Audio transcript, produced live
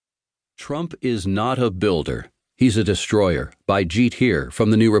Trump is not a builder, he's a destroyer, by Jeet Heer from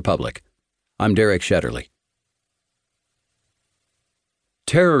the New Republic. I'm Derek Shetterly.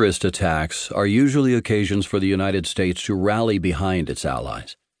 Terrorist attacks are usually occasions for the United States to rally behind its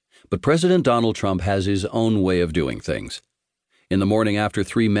allies. But President Donald Trump has his own way of doing things. In the morning after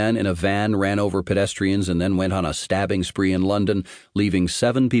 3 men in a van ran over pedestrians and then went on a stabbing spree in London, leaving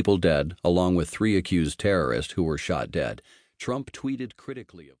 7 people dead, along with 3 accused terrorists who were shot dead, Trump tweeted critically of